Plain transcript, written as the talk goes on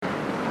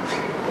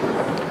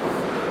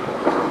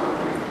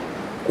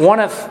One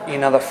of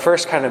the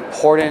first kind of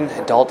important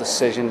adult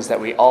decisions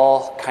that we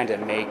all kind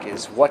of make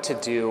is what to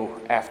do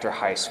after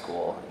high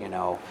school.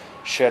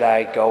 Should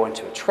I go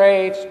into a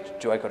trade?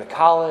 Do I go to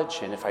college?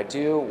 And if I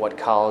do, what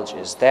college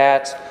is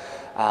that?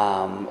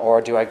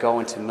 Or do I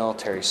go into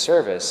military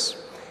service?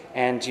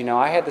 And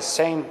I had the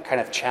same kind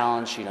of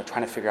challenge,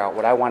 trying to figure out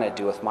what I want to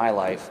do with my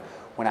life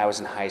when I was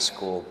in high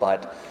school.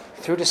 But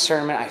through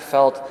discernment, I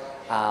felt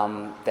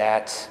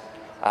that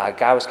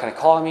God was kind of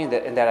calling me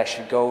and that I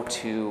should go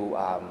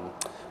to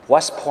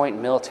West Point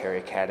Military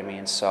Academy.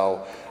 And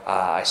so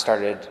I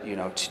started,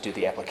 to do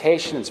the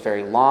application. It's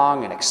very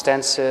long and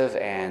extensive,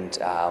 and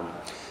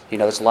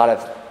there's a lot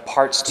of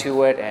parts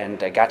to it.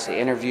 And I got to the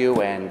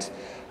interview, and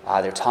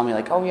they're telling me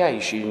like, oh yeah,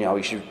 you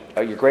should,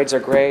 your grades are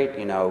great.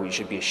 You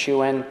should be a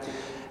shoo-in.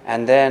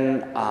 And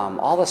then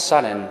all of a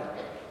sudden,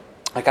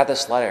 I got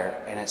this letter,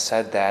 and it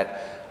said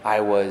that I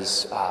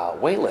was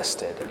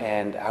waitlisted,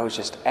 and I was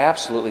just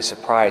absolutely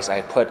surprised. I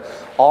had put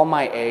all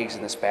my eggs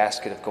in this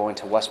basket of going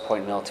to West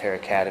Point Military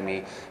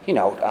Academy,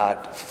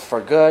 for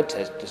good,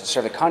 to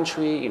serve the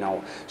country,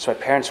 so my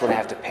parents wouldn't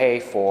have to pay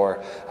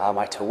for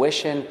my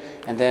tuition.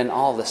 And then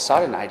all of a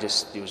sudden, I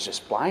was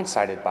just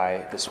blindsided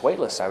by this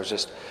waitlist. I was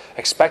just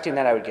expecting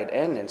that I would get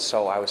in, and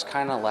so I was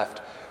kind of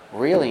left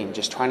reeling,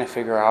 just trying to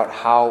figure out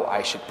how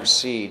I should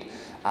proceed.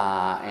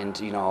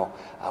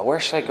 Where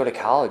should I go to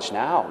college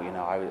now?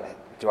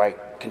 Do I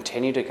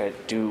continue to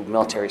do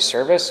military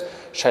service?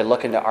 Should I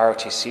look into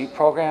ROTC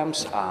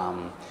programs?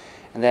 And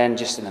then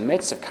just in the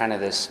midst of kind of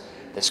this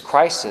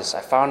crisis,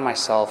 I found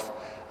myself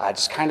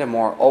just kind of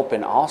more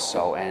open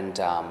also. And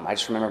I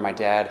just remember my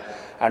dad,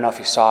 I don't know if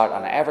he saw it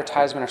on an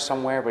advertisement or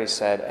somewhere, but he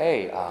said,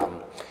 hey,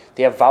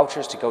 they have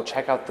vouchers to go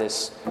check out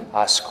this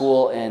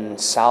school in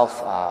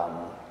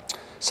southwestern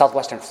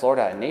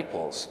Florida in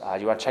Naples.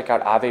 Do you want to check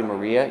out Ave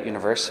Maria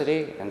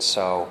University? And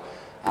so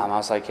I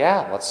was like,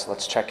 yeah,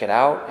 let's check it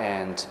out.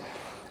 And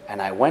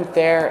I went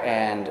there,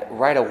 and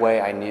right away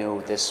I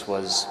knew this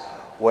was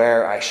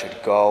where I should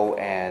go.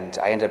 And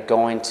I ended up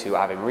going to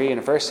Ave Maria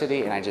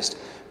University, and I just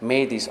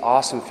made these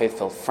awesome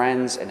faith-filled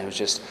friends. And it was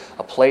just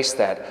a place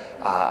that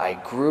I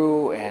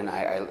grew, and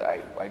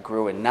I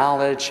grew in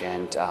knowledge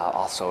and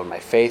also in my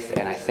faith.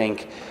 And I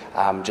think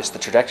just the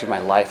trajectory of my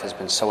life has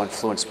been so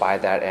influenced by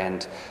that,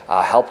 and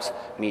helped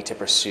me to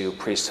pursue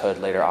priesthood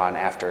later on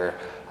after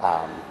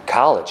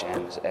college,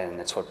 and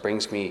it's what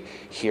brings me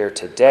here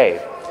today.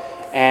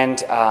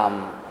 And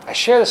I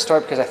share this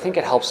story because I think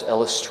it helps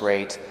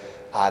illustrate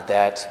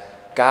that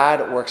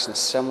God works in a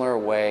similar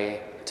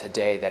way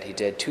today that he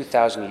did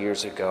 2,000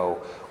 years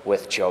ago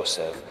with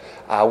Joseph.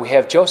 We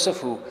have Joseph,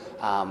 who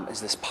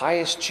is this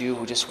pious Jew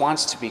who just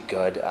wants to be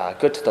good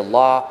to the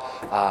law,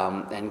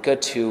 and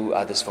good to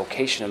this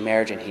vocation of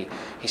marriage. And he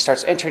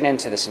starts entering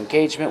into this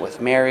engagement with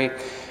Mary.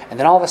 And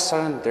then all of a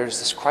sudden, there's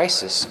this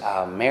crisis.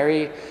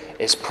 Mary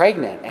is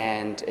pregnant,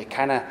 and it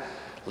kind of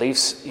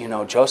leaves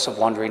Joseph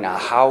wondering,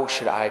 how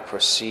should I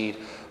proceed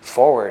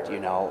forward?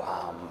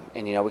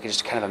 And we can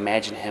just kind of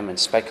imagine him and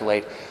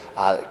speculate.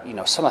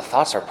 Some of the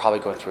thoughts are probably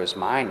going through his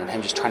mind, and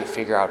him just trying to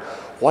figure out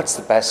what's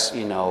the best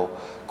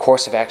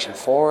course of action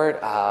forward.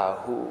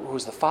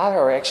 Who's the father?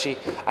 Or actually,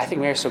 I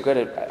think Mary's so good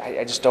at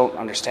I just don't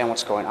understand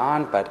what's going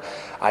on, but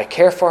I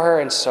care for her,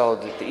 and so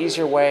the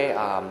easier way,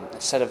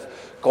 instead of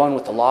going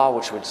with the law,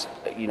 which would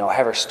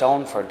have her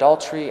stoned for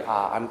adultery,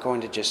 I'm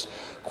going to just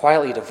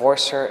quietly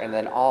divorce her. And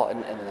then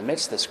in the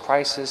midst of this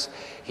crisis,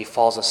 he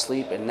falls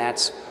asleep, and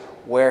that's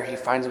where he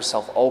finds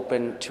himself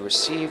open to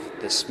receive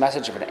this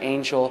message of an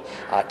angel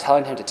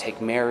telling him to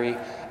take Mary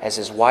as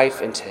his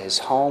wife into his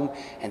home,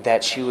 and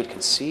that she would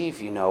conceive,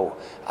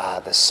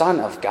 the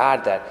Son of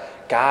God,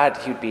 that God,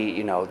 he would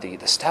be,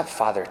 the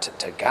stepfather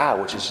to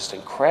God, which is just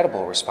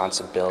incredible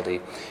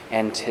responsibility.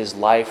 And his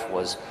life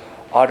was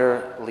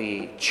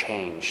utterly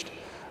changed.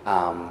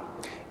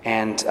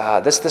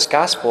 This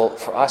gospel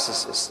for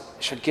us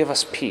should give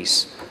us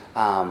peace,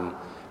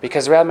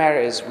 because the real matter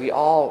is we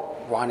all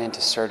run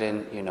into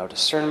certain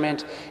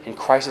discernment and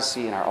crises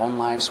in our own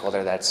lives,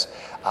 whether that's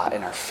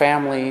in our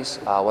families,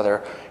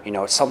 whether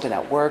it's something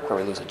at work where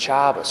we lose a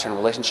job, a certain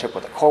relationship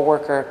with a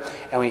coworker,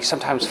 and we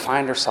sometimes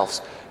find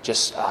ourselves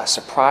just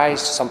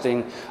surprised,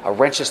 a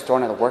wrench is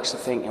thrown in the works of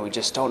thing, and we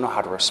just don't know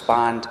how to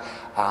respond.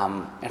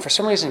 And for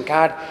some reason,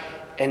 God,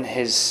 in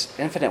his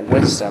infinite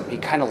wisdom, he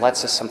kind of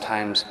lets us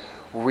sometimes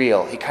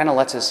reel. He kind of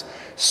lets us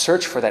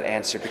search for that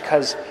answer,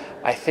 because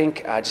I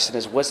think just in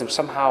his wisdom,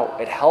 somehow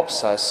it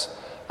helps us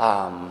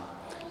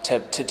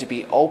to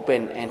be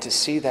open and to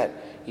see that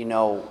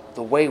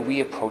the way we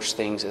approach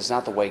things is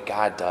not the way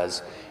God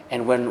does.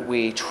 And when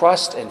we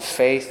trust in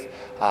faith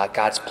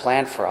God's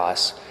plan for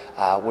us,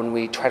 when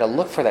we try to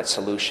look for that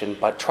solution,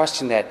 but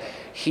trusting that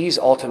he's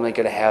ultimately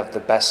going to have the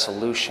best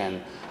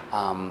solution,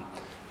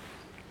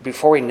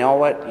 before we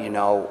know it,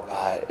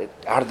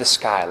 out of the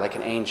sky, like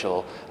an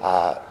angel,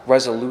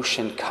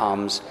 resolution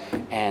comes,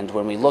 and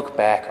when we look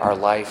back, our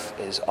life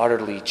is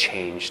utterly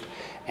changed.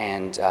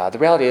 And the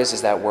reality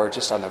is that we're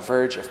just on the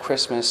verge of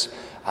Christmas.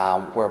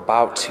 We're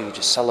about to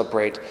just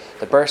celebrate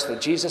the birth of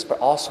Jesus, but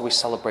also we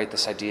celebrate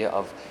this idea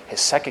of his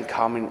second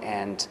coming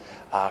and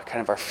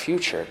kind of our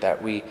future,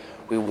 that we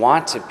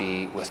want to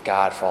be with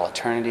God for all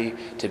eternity,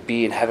 to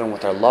be in heaven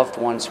with our loved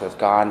ones who have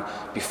gone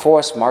before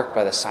us, marked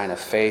by the sign of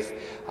faith.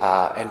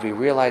 And we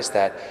realize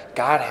that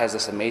God has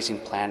this amazing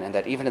plan, and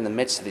that even in the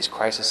midst of these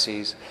crises,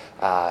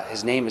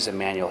 his name is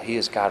Emmanuel. He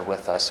is God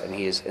with us, and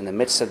he is in the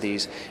midst of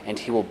these, and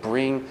he will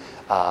bring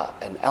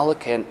an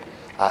elegant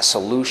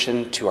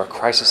solution to our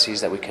crises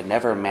that we could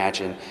never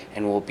imagine,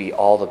 and will be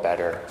all the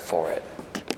better for it.